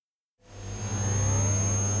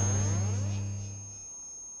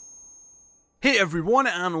Hey everyone,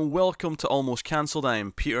 and welcome to Almost Cancelled. I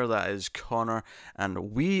am Peter, that is Connor,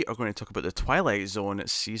 and we are going to talk about the Twilight Zone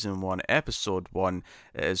Season 1, Episode 1.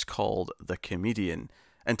 It is called The Comedian.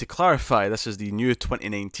 And to clarify, this is the new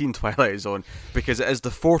 2019 Twilight Zone, because it is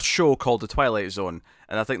the fourth show called The Twilight Zone,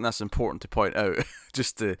 and I think that's important to point out.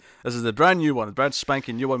 This is the brand new one, the brand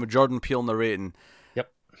spanking new one with Jordan Peele narrating.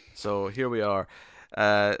 Yep. So here we are.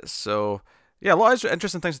 Yeah, a lot of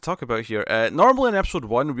interesting things to talk about here. Normally in episode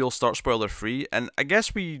 1, we'll start spoiler-free, and I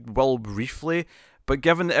guess we will briefly, but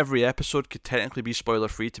given that every episode could technically be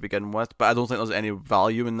spoiler-free to begin with, but I don't think there's any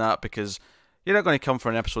value in that, because you're not going to come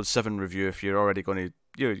for an episode 7 review if you're already going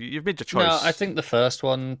to... You've made your choice. No, I think the first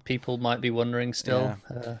one, people might be wondering still,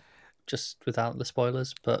 just without the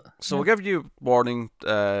spoilers, but... So we'll give you warning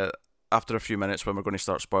after a few minutes when we're going to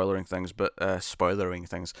start spoilering things.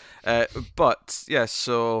 But, yeah,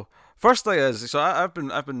 so... First thing is, so I've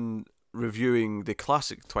been reviewing the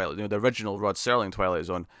classic Twilight, the original Rod Serling Twilight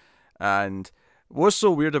Zone, and what's so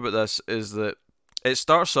weird about this is that it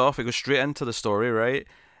starts off, it goes straight into the story, right,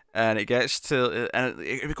 and it goes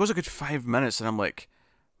a good 5 minutes, and I'm like,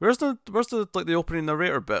 where's the like the opening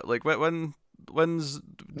narrator bit? Like when's Jordan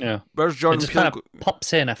it just Peele kind of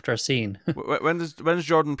pops in after a scene. when's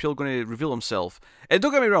Jordan Peele going to reveal himself? And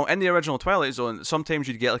don't get me wrong, in the original Twilight Zone, sometimes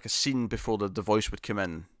you'd get like a scene before the voice would come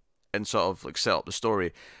in and sort of like set up the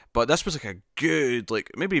story, but this was like a good, like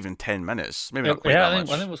maybe even 10 minutes, maybe not quite that much.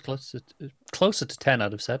 I think it was closer to 10,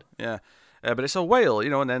 I'd have said. Yeah, but it's a while,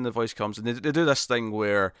 and then the voice comes, and they do this thing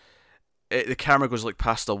where the camera goes like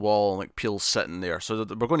past the wall, and like Peele's sitting there, so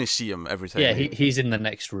we're going to see him every time. Yeah, he's in the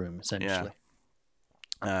next room essentially.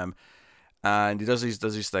 Yeah. And he does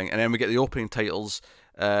his thing, and then we get the opening titles,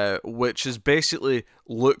 which is basically,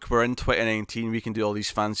 look, we're in 2019, we can do all these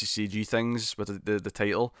fancy CG things with the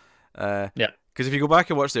title. Because if you go back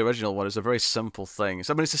and watch the original one, it's a very simple thing. It's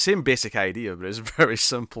the same basic idea, but it's very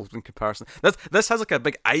simple in comparison. This has like a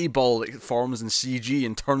big eyeball that forms in CG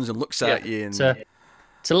and turns and looks at you. And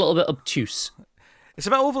it's a little bit obtuse. It's a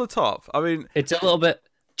bit over the top. I mean, it's a little bit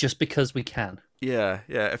just because we can. Yeah.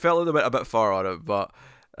 It felt a bit far on it, but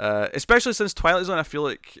especially since Twilight Zone, I feel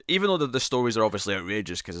like even though the stories are obviously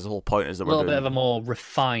outrageous, because the whole point is that we're doing a little bit of a more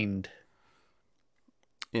refined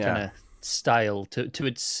kind of style to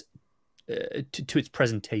its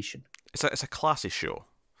presentation. It's a classy show.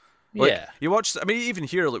 You watch. I mean, even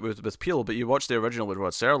here, like with Peele, but you watch the original with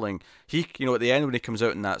Rod Serling. He, at the end when he comes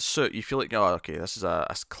out in that suit, you feel like, oh, okay, this is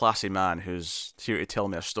a classy man who's here to tell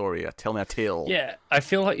me a story, tell me a tale. Yeah, I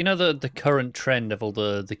feel like the current trend of all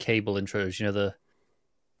the cable intros,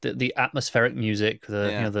 the atmospheric music,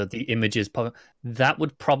 the images, that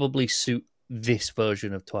would probably suit this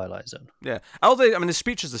version of Twilight Zone. Yeah, the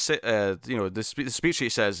speech is the speech he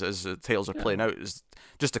says as the tales are playing out is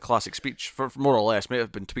just a classic speech, for more or less. May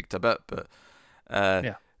have been tweaked a bit, but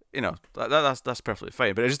that's perfectly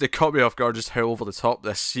fine. But it caught me off guard just how over the top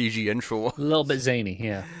this CG intro was. A little bit zany,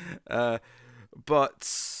 yeah.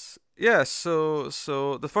 But yeah, so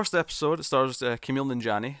the first episode, it stars Kumail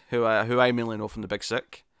Nanjiani, who I mainly know from The Big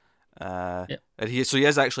Sick. And he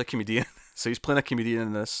is actually a comedian, so he's playing a comedian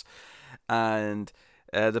in this. And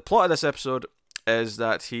the plot of this episode is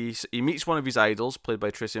that he meets one of his idols, played by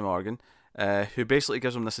Tracy Morgan, who basically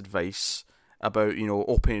gives him this advice about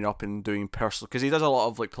opening up and doing personal, because he does a lot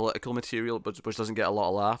of like political material, but which doesn't get a lot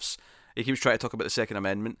of laughs. He keeps trying to talk about the Second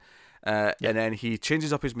Amendment, and then he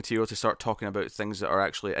changes up his material to start talking about things that are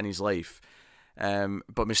actually in his life.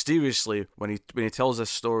 But mysteriously, when he tells this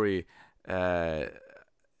story about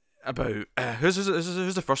who's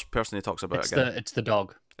the first person he talks about again? It's the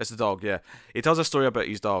dog. It's the dog, yeah. He tells a story about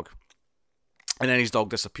his dog, and then his dog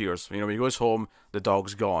disappears. When he goes home, the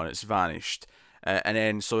dog's gone. It's vanished. And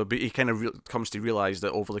then so he kind of comes to realise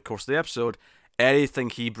that over the course of the episode, anything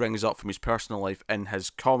he brings up from his personal life in his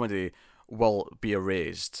comedy will be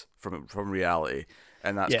erased from reality.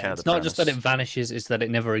 And that's kind of the premise. It's not just that it vanishes, it's that it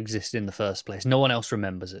never existed in the first place. No one else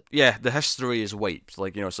remembers it. Yeah, the history is wiped.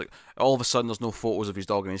 Like, it's like all of a sudden there's no photos of his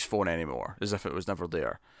dog on his phone anymore, as if it was never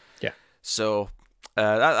there. Yeah. So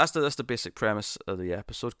that's the basic premise of the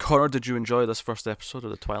episode. Connor, did you enjoy this first episode of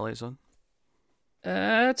The Twilight Zone?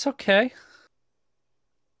 It's okay.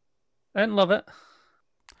 I didn't love it.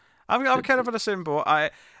 I'm kind of in the same boat. I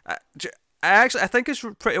think it's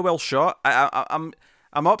pretty well shot. I'm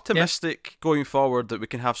optimistic going forward that we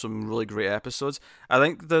can have some really great episodes. I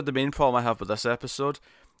think the main problem I have with this episode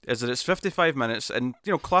is that it's 55 minutes, and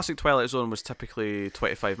classic Twilight Zone was typically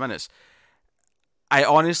 25 minutes. I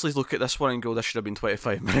honestly look at this one and go, this should have been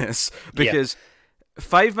 25 minutes, because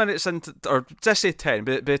 5 minutes into, or just say 10,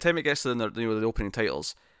 but by the time it gets to the opening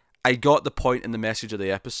titles, I got the point and the message of the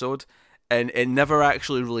episode, and it never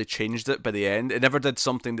actually really changed it by the end. It never did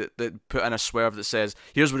something that put in a swerve that says,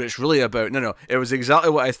 here's what it's really about. No, it was exactly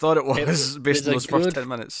what I thought it was based on those first 10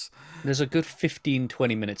 minutes. There's a good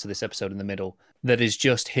 15-20 minutes of this episode in the middle that is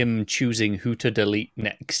just him choosing who to delete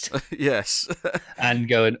next. Yes. And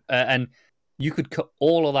going, and you could cut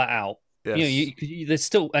all of that out. Yes. There's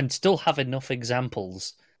still have enough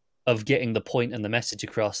examples of getting the point and the message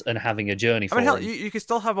across and having a journey for hell, you could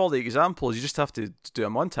still have all the examples. You just have to do a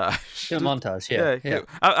montage. Do a montage, yeah.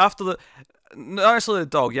 After not necessarily the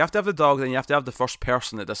dog. You have to have the dog, then you have to have the first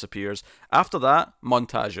person that disappears. After that,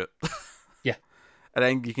 montage it. Yeah. And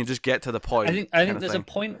then you can just get to the point. I think there's a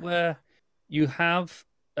point where you have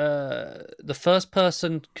the first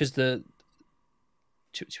person, because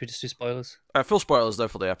should we just do spoilers? Full spoilers though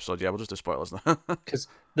for the episode. Yeah, we'll just do spoilers now. Because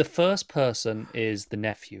the first person is the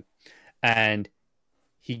nephew, and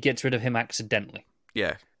he gets rid of him accidentally.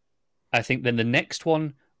 Yeah. I think then the next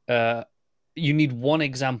one, you need one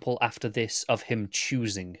example after this of him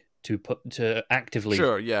choosing to actively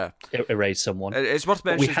erase someone. It's worth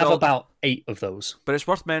mentioning. We have about 8 of those. But it's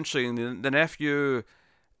worth mentioning the nephew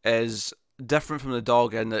is different from the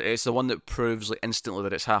dog in that it's the one that proves like instantly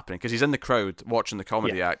that it's happening, because he's in the crowd watching the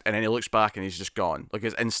comedy act, and then he looks back and he's just gone. Like,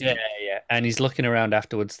 it's instant. Yeah. And he's looking around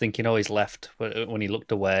afterwards thinking, oh, he's left when he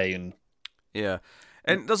looked away. And yeah.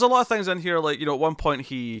 And there's a lot of things in here, like, at one point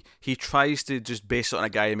he tries to just base it on a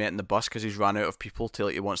guy he met in the bus because he's ran out of people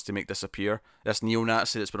he wants to make disappear. This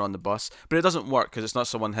neo-Nazi that's been on the bus. But it doesn't work because it's not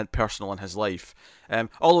someone personal in his life.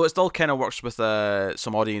 Although it still kind of works with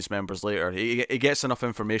some audience members later. He gets enough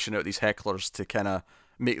information out of these hecklers to kind of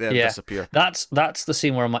make them disappear. That's the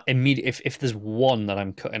scene where I'm immediate. If there's one that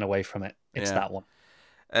I'm cutting away from it, it's that one.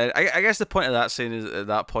 I guess the point of that scene is, at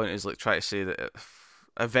that point, is like try to say that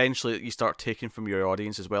eventually you start taking from your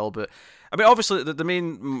audience as well. But I mean, obviously the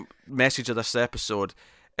main message of this episode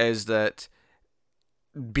is that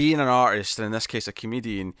being an artist, and in this case a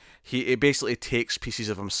comedian, it basically takes pieces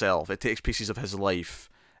of himself. It takes pieces of his life.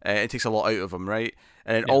 It takes a lot out of him, right?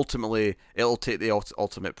 And ultimately, it'll take the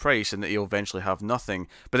ultimate price, and that he'll eventually have nothing.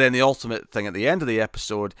 But then the ultimate thing at the end of the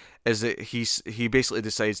episode is that he basically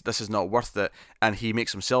decides this is not worth it, and he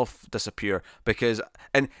makes himself disappear.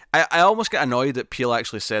 And I almost get annoyed that Peel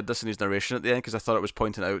actually said this in his narration at the end, because I thought it was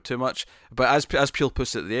pointing out too much. But as Peel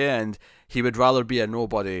puts it at the end, he would rather be a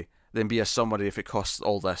nobody than be a somebody if it costs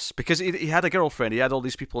all this. Because he had a girlfriend, he had all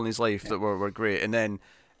these people in his life that were great, and then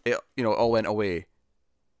it all went away.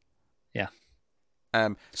 Yeah.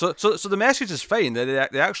 So the message is fine. The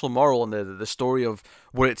actual moral and the story of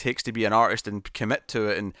what it takes to be an artist and commit to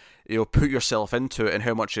it, and put yourself into it, and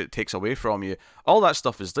how much it takes away from you, all that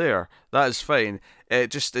stuff is there. That is fine.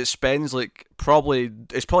 It spends probably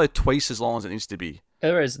twice as long as it needs to be.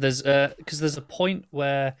 There is. Because there's a point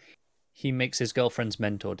where he makes his girlfriend's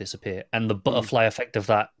mentor disappear, and the butterfly effect of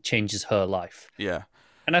that changes her life. Yeah.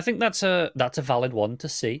 And I think that's a valid one to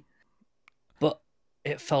see.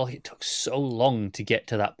 It felt like it took so long to get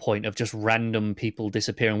to that point of just random people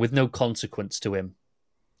disappearing with no consequence to him.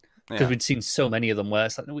 Because we'd seen so many of them where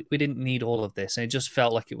it's like, we didn't need all of this. And it just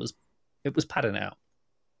felt like it was padding out.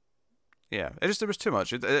 Yeah, there was too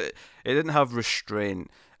much. It didn't have restraint.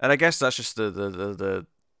 And I guess that's just the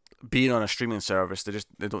being on a streaming service.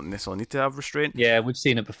 They don't necessarily need to have restraint. Yeah, we've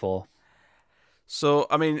seen it before. So,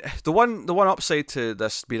 I mean, the one upside to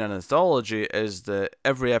this being an anthology is that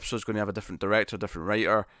every episode is going to have a different director, different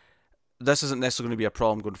writer. This isn't necessarily going to be a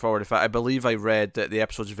problem going forward. In fact, I believe I read that the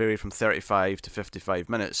episodes vary from 35 to 55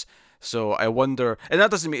 minutes. So I wonder, and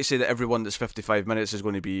that doesn't mean to say that everyone that's 55 minutes is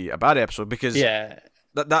going to be a bad episode, because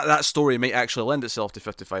that story might actually lend itself to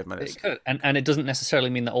 55 minutes. It could, and it doesn't necessarily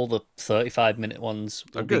mean that all the 35-minute ones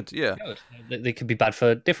are good. Yeah, they could be bad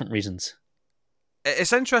for different reasons.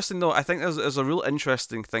 It's interesting, though. I think there's a real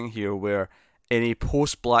interesting thing here where in a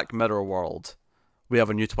post-Black Mirror world, we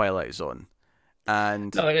have a new Twilight Zone.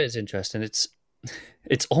 And no, it is interesting. It's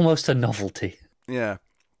almost a novelty. Yeah.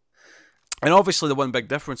 And obviously the one big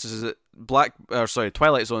difference is that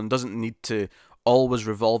Twilight Zone doesn't need to always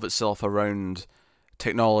revolve itself around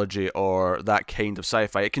technology or that kind of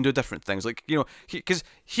sci-fi. It can do different things. Like, because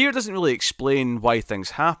here doesn't really explain why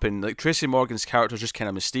things happen. Like, Tracy Morgan's character is just kind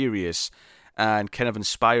of mysterious and kind of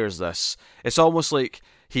inspires this. It's almost like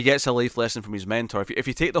he gets a life lesson from his mentor. If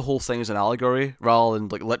you take the whole thing as an allegory rather than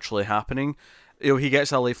like literally happening, he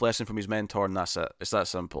gets a life lesson from his mentor, and that's it. It's that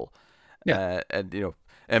simple. Yeah.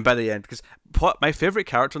 And by the end, because my favorite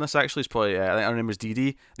character in this actually is probably I think her name was Dee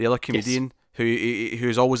Dee, the other comedian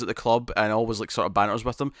who's always at the club and always like sort of banters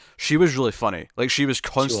with them. She was really funny. Like, she was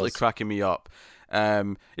constantly cracking me up. At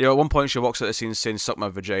one point she walks out of the scene saying "suck my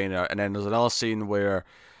vagina," and then there's another scene where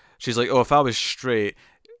she's like, "Oh, if I was straight,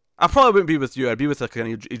 I probably wouldn't be with you. I'd be with like an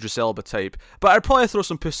Idris Elba type, but I'd probably throw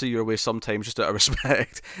some pussy your way sometimes, just out of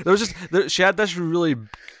respect. She had this really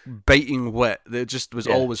biting wit that just was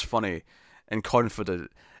always funny and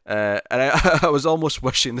confident. And I was almost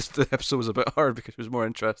wishing the episode was a bit hard because it was more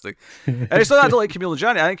interesting. And it's not that I don't like Camille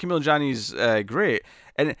Nanjiani. I think Camille Nanjiani's great.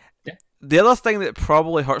 And the other thing that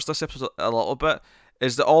probably hurts this episode a little bit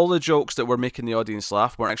is that all the jokes that were making the audience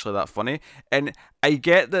laugh weren't actually that funny. And I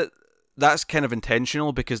get that that's kind of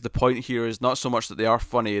intentional, because the point here is not so much that they are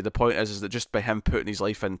funny. The point is that just by him putting his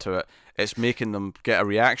life into it, it's making them get a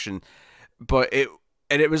reaction. But it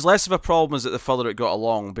was less of a problem as the further it got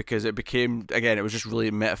along, because it became, again, it was just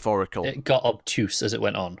really metaphorical. It got obtuse as it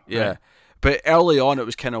went on. Yeah. Right? But early on, it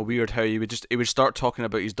was kind of weird how he would start talking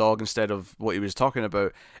about his dog instead of what he was talking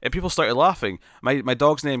about, and people started laughing. My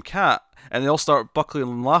dog's named Cat, and they all start buckling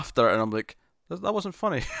in laughter, and I'm like, that wasn't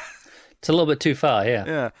funny. It's a little bit too far, yeah.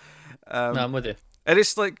 Yeah. No, I'm with you. And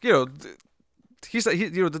it's like, the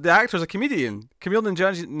actor's a comedian. Camille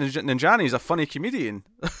Nanjiani is a funny comedian.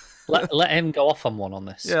 let him go off on one on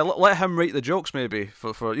this. Yeah, let him write the jokes maybe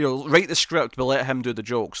for write the script, but let him do the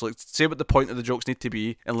jokes. Like, say what the point of the jokes need to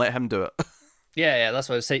be, and let him do it. Yeah, that's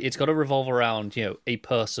what I say. It's got to revolve around a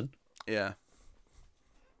person. Yeah.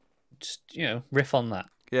 Just riff on that.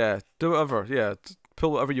 Yeah, do whatever. Yeah,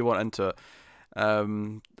 pull whatever you want into it.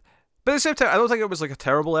 But at the same time, I don't think it was like a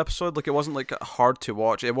terrible episode. Like, it wasn't like hard to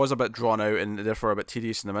watch. It was a bit drawn out and therefore a bit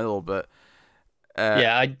tedious in the middle. But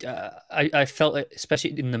I felt it,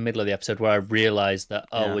 especially in the middle of the episode, where I realised that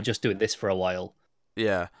we're just doing this for a while.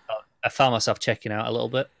 Yeah, I found myself checking out a little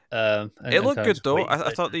bit. It looked good though. I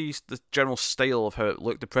thought the general style of how it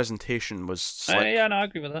looked, the presentation was slick. Yeah, no, I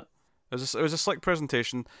agree with that. It was a slick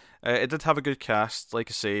presentation. It did have a good cast,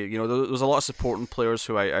 like I say. There was a lot of supporting players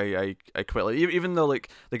who I quite like. Even though, like,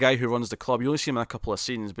 the guy who runs the club, you only see him in a couple of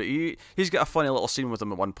scenes, but he's got a funny little scene with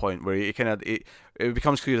him at one point where it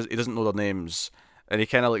becomes clear he doesn't know their names, and he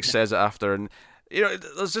kind of like says it after, and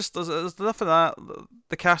there's enough of that.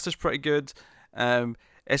 The cast is pretty good.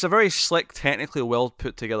 It's a very slick, technically well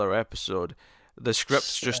put together episode. The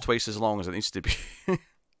script's just twice as long as it needs to be.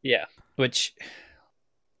 Yeah, which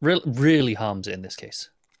really harms it in this case.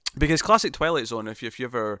 Because classic Twilight Zone, if you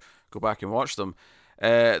ever go back and watch them,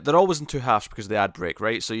 they're always in two halves because of the ad break,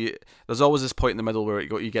 right? So there's always this point in the middle where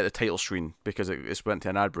you get the title screen because it's went to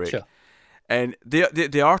an ad break. Sure. And they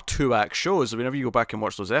are 2-act shows. Whenever you go back and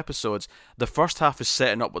watch those episodes, the first half is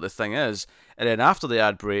setting up what the thing is, and then after the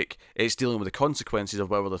ad break, it's dealing with the consequences of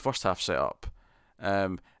whatever the first half set up.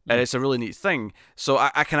 And it's a really neat thing. So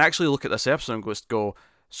I can actually look at this episode and go,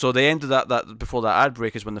 so the end of that before that ad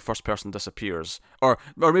break is when the first person disappears, or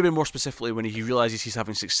maybe more specifically when he realizes he's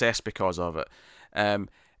having success because of it. And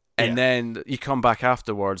then you come back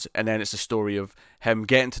afterwards, and then it's the story of him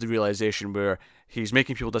getting to the realization where he's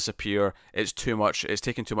making people disappear. It's too much. It's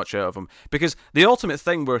taking too much out of him. Because the ultimate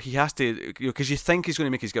thing where he has to, because you think he's going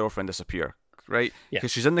to make his girlfriend disappear, right?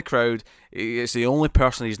 Because she's in the crowd. It's the only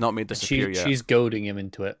person he's not made disappear yet. She's goading him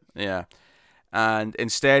into it. Yeah. And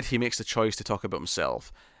instead, he makes the choice to talk about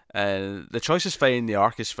himself. The choice is fine. The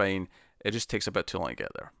arc is fine. It just takes a bit too long to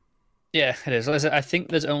get there. Yeah, it is. I think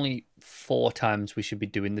there's only 4 times we should be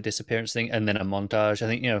doing the disappearance thing, and then a montage. I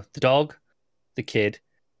think the dog, the kid,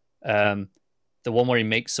 the one where he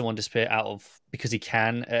makes someone disappear out of because he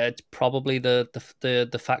can. It's probably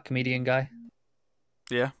the fat comedian guy.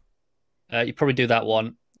 Yeah. You probably do that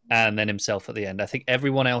one, and then himself at the end. I think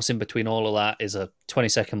everyone else in between all of that is a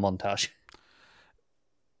 20-second montage.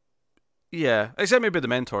 Yeah, except maybe the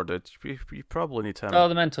mentor dude. You probably need him. Oh,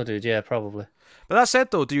 the mentor dude, yeah, probably. But that said,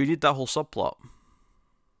 though, do you need that whole subplot?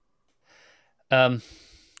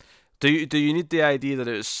 Do you need the idea that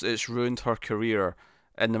it's ruined her career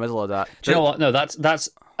in the middle of that? Do you know what? No, that's.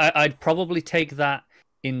 I'd probably take that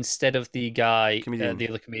instead of the guy, the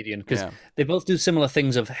other comedian, because they both do similar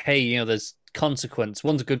things. Of hey, there's consequence.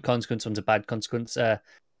 One's a good consequence, one's a bad consequence.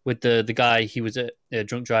 With the guy, he was a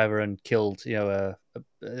drunk driver and killed,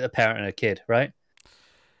 a parent and a kid, right?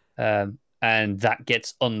 And that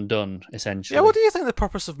gets undone essentially. Yeah, what do you think the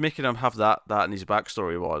purpose of making him have that in his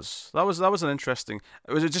backstory was? That was an interesting.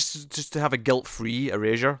 Was it just to have a guilt-free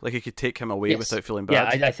erasure, like he could take him away without feeling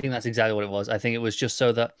bad? Yeah, I think that's exactly what it was. I think it was just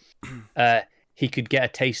so that he could get a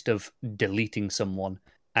taste of deleting someone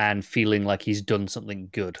and feeling like he's done something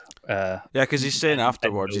good. Yeah, because he's saying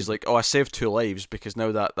afterwards, he's like, "Oh, I saved 2 lives because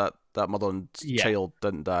now that mother and child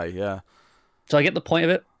didn't die." Yeah. So I get the point of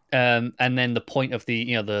it, and then the point of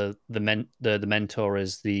the mentor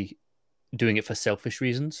is the doing it for selfish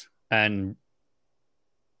reasons and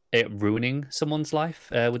it ruining someone's life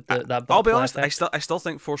with that. I'll be honest, I still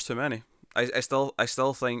think 4's too many. I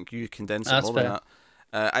still think you condense it more than that.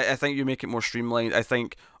 I think you make it more streamlined. I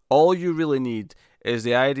think all you really need is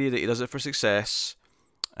the idea that he does it for success.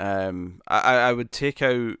 I would take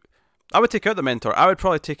out. I would take out the mentor. I would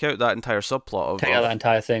probably take out that entire subplot take out that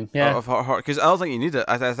entire thing. Yeah, of her, because I don't think you need it.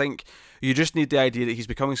 I think you just need the idea that he's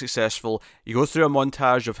becoming successful. You go through a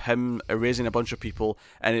montage of him erasing a bunch of people,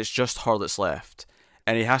 and it's just her that's left,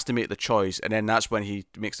 and he has to make the choice, and then that's when he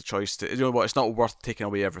makes the choice to. You know what? It's not worth taking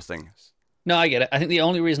away everything. No, I get it. I think the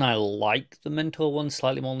only reason I like the mentor one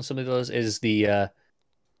slightly more than some of those is the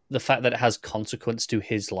fact that it has consequence to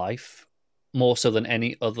his life more so than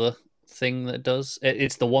any other thing that does.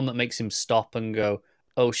 It's the one that makes him stop and go,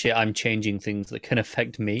 "Oh shit, I'm changing things that can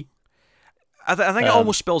affect me." I think it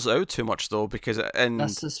almost spells it out too much though, because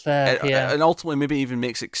that's fair. Yeah, and ultimately maybe even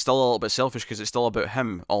makes it still a little bit selfish because it's still about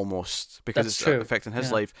him almost because that's it's true. affecting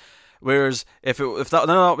his life. Whereas if none of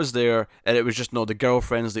that was there and it was just the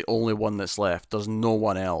girlfriend's the only one that's left, there's no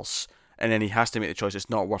one else, and then he has to make the choice. It's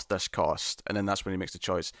not worth this cost, and then that's when he makes the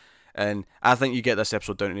choice. And I think you get this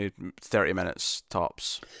episode down to 30 minutes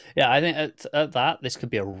tops. Yeah, I think at that this could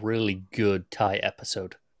be a really good tight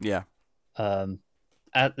episode. Yeah.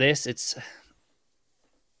 At this,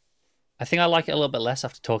 I think I like it a little bit less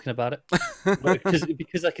after talking about it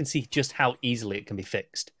because I can see just how easily it can be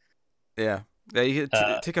fixed. Yeah. Yeah, you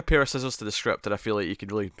take a pair of scissors to the script, and I feel like you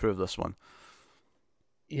could really improve this one.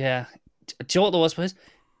 Yeah. Do you know what there was?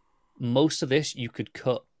 Most of this you could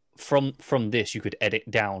cut from this. You could edit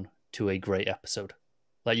down to a great episode.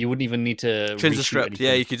 Like you wouldn't even need to change the script. Anything.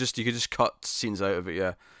 Yeah, you could just cut scenes out of it.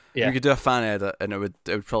 Yeah. You could do a fan edit, and it would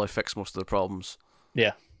probably fix most of the problems.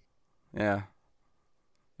 Yeah. Yeah.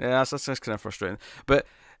 Yeah, that's kind of frustrating. But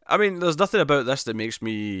I mean, there's nothing about this that makes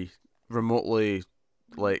me remotely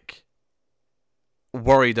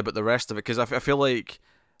worried about the rest of it, because I feel like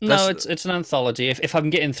no, it's an anthology. If I'm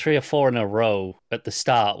getting 3 or 4 in a row at the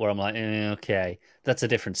start, where I'm like, okay, that's a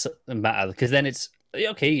different matter, because then it's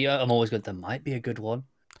okay. Yeah, I'm always good. There might be a good one.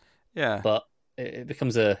 Yeah, but it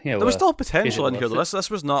becomes a there was still potential in here. This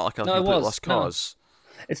was not like a complete lost cause.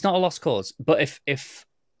 No, it's not a lost cause. But if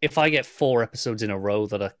I get 4 episodes in a row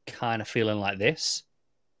that are kind of feeling like this,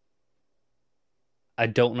 I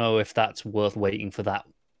don't know if that's worth waiting for that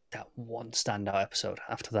one standout episode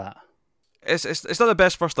after that. It's not the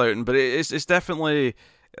best first outing, but it's definitely,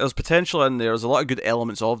 there's potential in there. There's a lot of good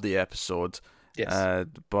elements of the episode. Yes.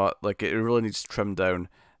 But it really needs trimmed down.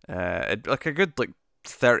 A good 30%,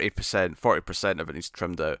 40% of it needs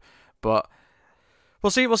trimmed out. But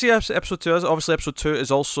we'll see episode 2 is. Obviously episode 2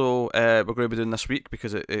 is also we're going to be doing this week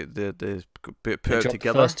because they put it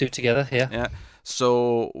together. The first 2 together, yeah. Yeah.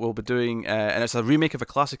 So we'll be doing, and it's a remake of a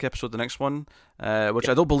classic episode, the next one, which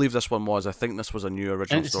I don't believe this one was. I think this was a new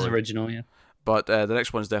original story. This is original, yeah. But the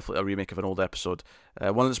next one is definitely a remake of an old episode,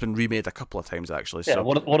 one that's been remade a couple of times actually. Yeah, so,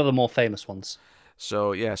 one of the more famous ones.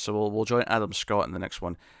 So yeah, we'll join Adam Scott in the next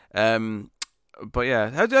one. But yeah,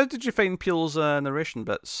 how did you find Peele's narration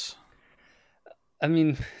bits? I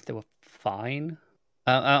mean, they were fine.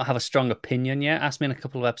 I don't have a strong opinion yet. Ask me in a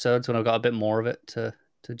couple of episodes when I've got a bit more of it to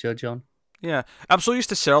judge on. Yeah, I'm so used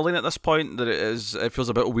to Serling at this point that it feels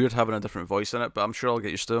a bit weird having a different voice in it, but I'm sure I'll get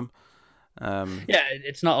used to him. Yeah,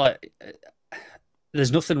 it's not like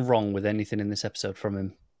there's nothing wrong with anything in this episode from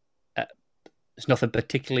him. There's nothing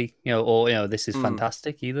particularly, or this is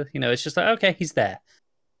fantastic either. It's just like, okay, he's there.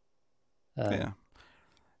 Yeah.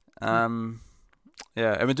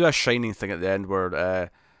 Yeah, and we do a Shining thing at the end where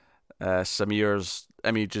Samir's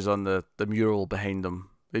image is on the mural behind him.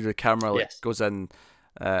 The camera goes in.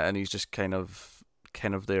 And he's just kind of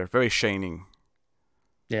there, very Shining.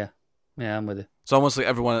 Yeah, I'm with you. It's almost like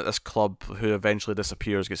everyone at this club who eventually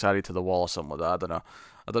disappears gets added to the wall or something like that.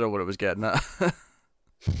 I don't know what it was getting at.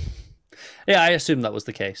 Yeah, I assumed that was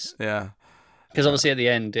the case. Yeah, because obviously at the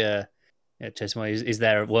end, Jason is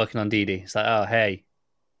there working on Dee Dee. It's like, oh hey,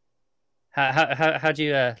 how do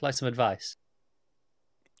you like some advice?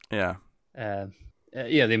 Yeah. The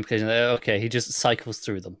implication that okay, he just cycles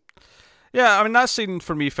through them. Yeah, I mean, that scene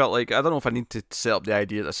for me felt like, I don't know if I need to set up the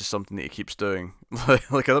idea that this is something that he keeps doing. I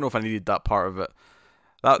don't know if I needed that part of it.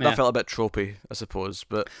 That felt a bit tropey, I suppose.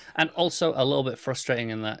 And also a little bit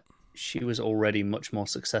frustrating in that she was already much more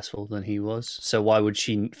successful than he was. So why would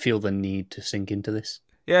she feel the need to sink into this?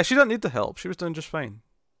 Yeah, she didn't need the help. She was doing just fine.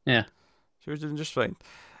 Yeah. She was doing just fine.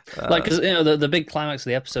 Because the big climax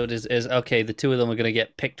of the episode is okay, the two of them are going to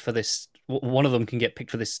get picked for this. One of them can get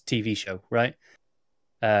picked for this TV show, right?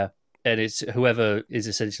 And it's whoever is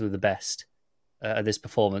essentially the best at this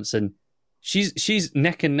performance. And she's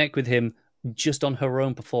neck and neck with him just on her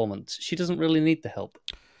own performance. She doesn't really need the help.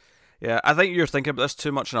 Yeah, I think you're thinking about this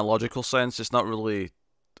too much in a logical sense. It's not really...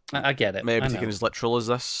 I get it. Maybe taken as literal as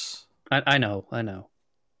this. I know.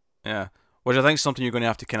 Yeah. Which I think is something you're going to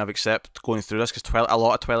have to kind of accept going through this, because a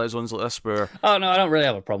lot of Twilight Zones like this where... Oh, no, I don't really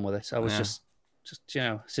have a problem with this. I was just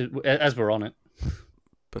as we're on it.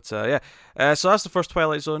 But so that's the first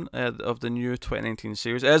Twilight Zone of the new 2019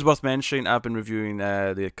 series. It is worth mentioning, I've been reviewing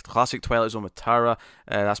the classic Twilight Zone with Tara.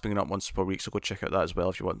 That's been going up once per week, so go check out that as well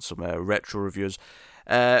if you want some retro reviews.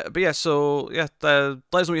 Let us know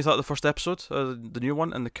what you thought of the first episode, the new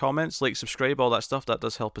one, in the comments. Like, subscribe, all that stuff. That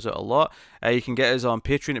does help us out a lot. You can get us on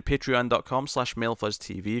Patreon at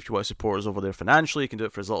patreon.com/MailFuzzTV. If you want to support us over there financially, you can do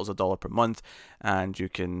it for as little as $1 per month, and you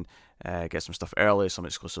can get some stuff early, some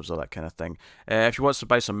exclusives, all that kind of thing. If you want to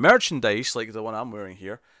buy some merchandise, like the one I'm wearing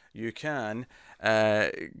here, you can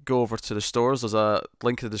go over to the stores. There's a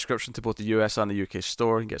link in the description to both the US and the UK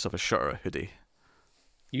store. You can get yourself a shirt or a hoodie.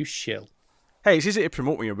 You shill. Hey, it's easy to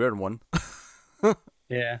promote when you're wearing one.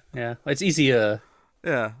 Yeah. It's easier.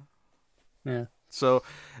 Yeah. Yeah. So,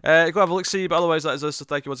 go have a look-see, but otherwise that is us. So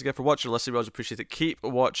thank you once again for watching or listening. We always appreciate it. Keep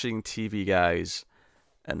watching TV, guys,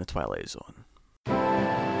 in the Twilight Zone.